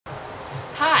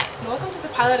and welcome to the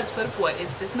pilot episode of What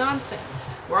Is This Nonsense,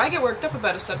 where I get worked up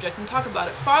about a subject and talk about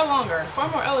it far longer and far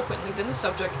more eloquently than the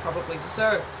subject probably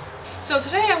deserves. So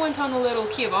today I went on a little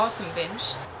Key of Awesome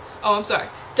binge. Oh, I'm sorry,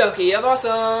 the Key of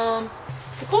Awesome!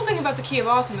 The cool thing about the Key of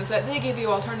Awesome is that they give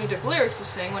you alternative lyrics to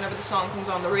sing whenever the song comes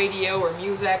on the radio or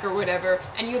music or whatever,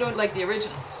 and you don't like the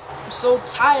originals. I'm so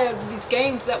tired of these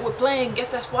games that we're playing,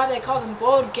 guess that's why they call them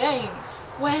board games.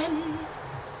 When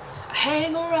I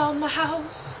hang around my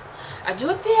house, I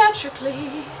do it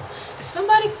theatrically, as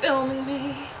somebody filming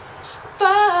me,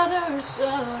 father,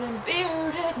 son, and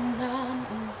bearded nun.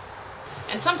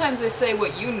 And sometimes they say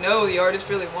what you know the artist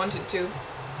really wanted to.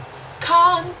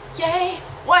 Kanye,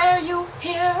 why are you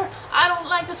here? I don't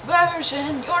like this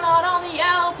version, you're not on the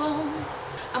album.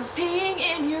 I'm peeing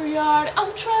in your yard,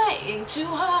 I'm trying too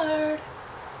hard.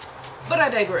 But I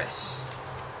digress.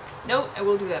 Note, I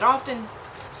will do that often.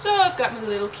 So I've got my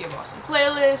little Key of Awesome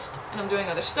playlist, and I'm doing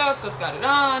other stuff, so I've got it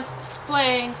on, it's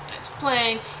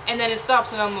playing, and then it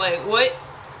stops and I'm like, what?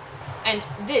 And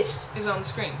this is on the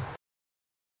screen.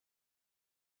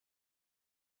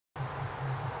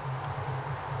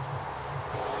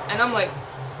 And I'm like,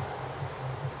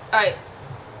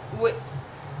 what?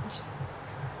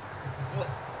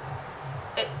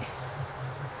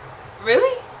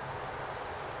 Really?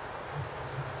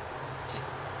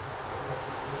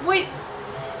 Wait,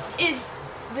 is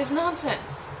this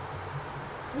nonsense?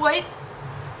 What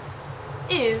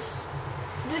is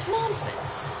this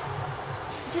nonsense?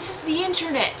 This is the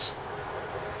internet.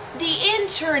 The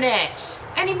internet!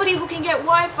 Anybody who can get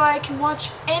Wi-Fi can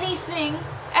watch anything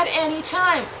at any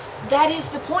time. That is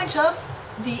the point of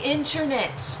the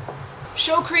internet.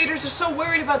 Show creators are so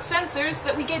worried about censors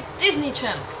that we get Disney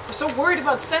Channel. We're so worried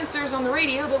about censors on the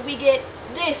radio that we get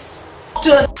this.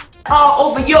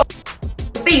 All over your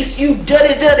face, you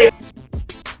dirty.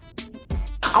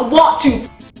 I want to.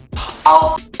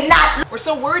 Oh, not. We're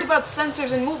so worried about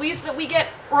censors in movies that we get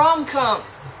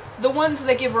rom-coms. The ones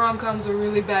that give rom-coms a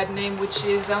really bad name, which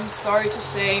is, I'm sorry to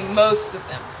say, most of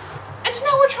them. And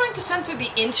now we're trying to censor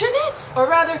the internet? Or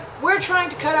rather, we're trying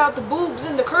to cut out the boobs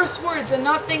and the curse words and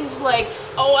not things like,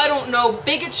 oh, I don't know,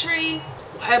 bigotry,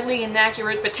 wildly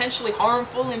inaccurate, potentially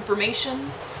harmful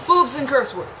information. Boobs and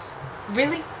curse words.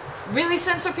 Really? Really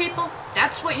censor people?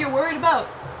 That's what you're worried about?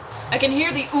 I can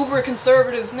hear the uber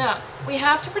conservatives now. We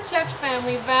have to protect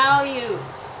family values.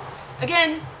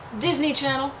 Again, Disney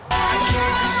Channel. I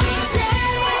can't be safe.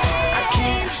 I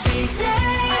can't be safe.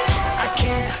 I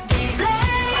can't be safe.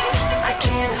 I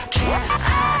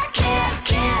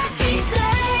can't be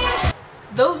safe.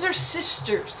 Those are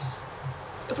sisters.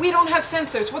 If we don't have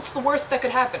censors, what's the worst that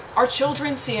could happen? Our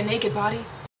children see a naked body?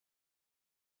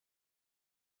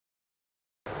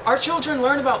 Our children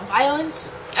learn about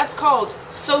violence? That's called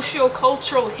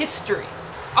socio-cultural history,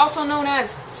 also known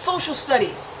as social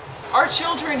studies. Our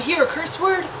children hear a curse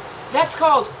word? That's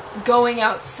called going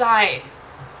outside.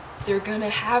 They're gonna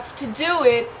have to do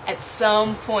it at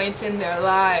some point in their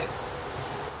lives.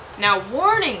 Now,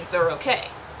 warnings are okay.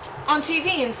 On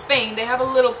TV in Spain, they have a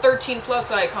little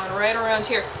 13+ icon right around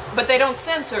here, but they don't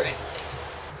censor anything.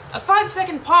 A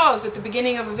 5-second pause at the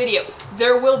beginning of a video.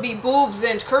 There will be boobs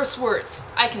and curse words.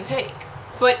 I can take.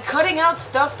 But cutting out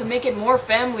stuff to make it more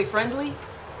family friendly?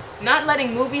 Not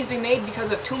letting movies be made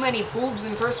because of too many boobs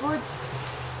and curse words?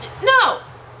 No!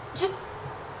 Just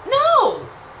no!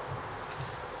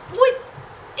 What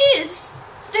is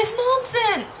this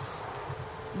nonsense?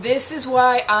 This is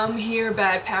why I'm here,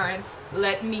 bad parents.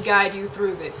 Let me guide you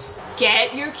through this.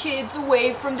 Get your kids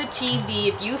away from the TV.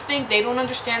 If you think they don't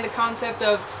understand the concept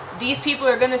of these people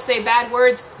are gonna say bad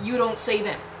words, you don't say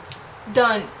them.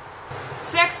 Done.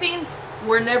 Sex scenes,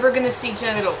 we're never gonna see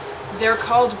genitals. They're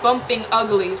called bumping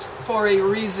uglies for a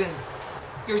reason.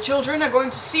 Your children are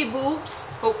going to see boobs,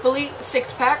 hopefully a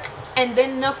 6-pack, and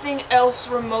then nothing else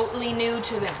remotely new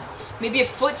to them. Maybe a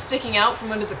foot sticking out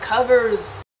from under the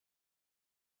covers.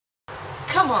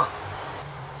 Come on.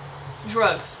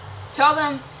 Drugs. Tell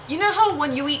them, you know how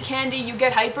when you eat candy you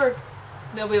get hyper?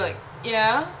 They'll be like,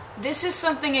 yeah, this is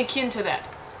something akin to that.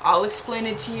 I'll explain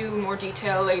it to you in more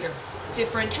detail later.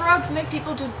 Different drugs make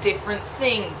people do different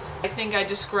things. I think I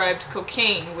described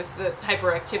cocaine with the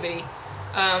hyperactivity.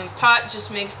 Pot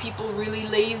just makes people really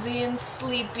lazy and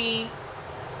sleepy.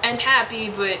 And happy,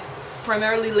 but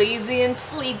primarily lazy and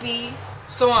sleepy.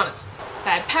 So honestly,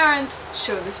 bad parents,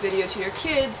 show this video to your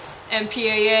kids.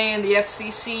 MPAA and the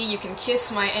FCC, you can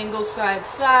kiss my angle side.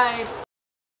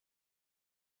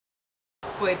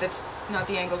 Wait, that's not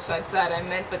the angle side I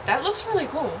meant, but that looks really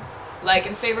cool. Like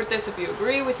and favorite this if you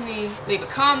agree with me. Leave a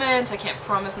comment. I can't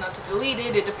promise not to delete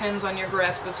it. It depends on your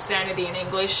grasp of sanity in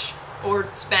English, or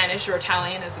Spanish, or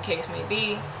Italian, as the case may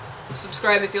be.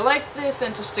 subscribe if you like this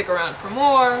and to stick around for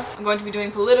more. I'm going to be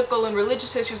doing political and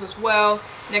religious issues as well.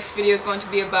 Next video is going to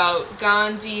be about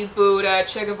Gandhi, Buddha,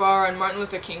 Che Guevara, and Martin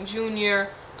Luther King Jr.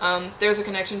 There's a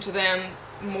connection to them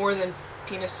more than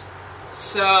penis,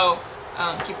 so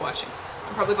keep watching.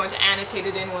 I'm probably going to annotate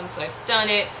it in once I've done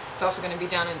it. It's also going to be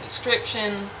down in the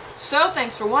description. So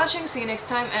thanks for watching, see you next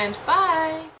time, and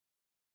bye!